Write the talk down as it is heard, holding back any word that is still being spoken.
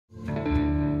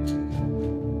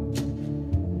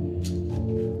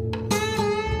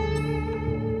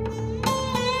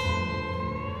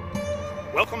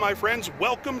my friends.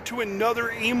 Welcome to another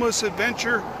aimless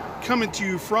adventure coming to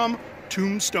you from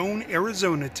Tombstone,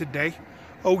 Arizona today.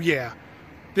 Oh yeah,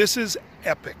 this is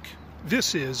epic.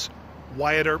 This is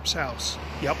Wyatt Earp's house.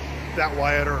 Yep, that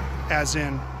Wyatt Earp, as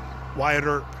in Wyatt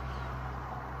Earp.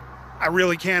 I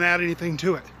really can't add anything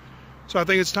to it. So I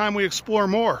think it's time we explore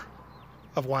more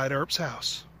of Wyatt Earp's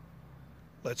house.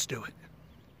 Let's do it.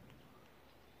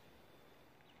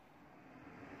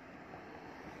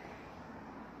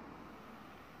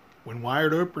 When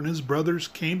Wyatt Earp and his brothers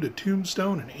came to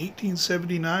Tombstone in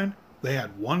 1879, they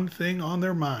had one thing on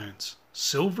their minds: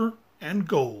 silver and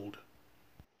gold.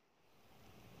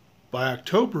 By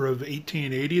October of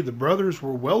 1880, the brothers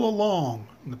were well along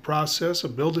in the process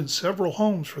of building several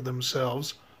homes for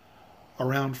themselves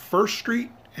around First Street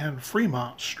and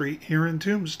Fremont Street here in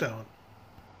Tombstone.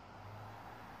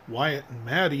 Wyatt and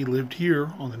Maddie lived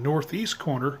here on the northeast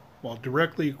corner, while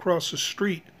directly across the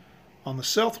street on the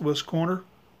southwest corner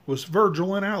was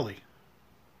Virgil and Allie.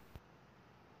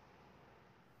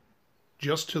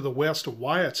 Just to the west of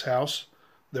Wyatt's house,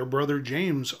 their brother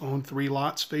James owned 3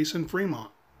 lots facing Fremont.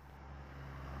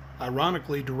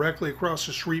 Ironically, directly across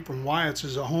the street from Wyatt's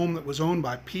is a home that was owned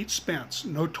by Pete Spence,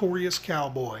 notorious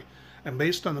cowboy, and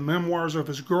based on the memoirs of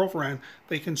his girlfriend,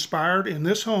 they conspired in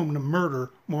this home to murder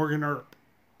Morgan Earp.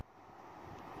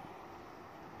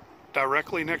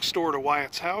 Directly next door to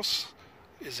Wyatt's house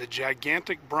is a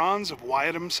gigantic bronze of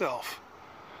Wyatt himself.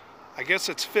 I guess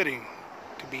it's fitting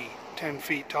to be 10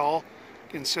 feet tall,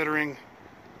 considering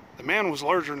the man was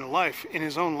larger than life in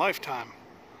his own lifetime,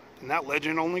 and that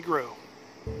legend only grew.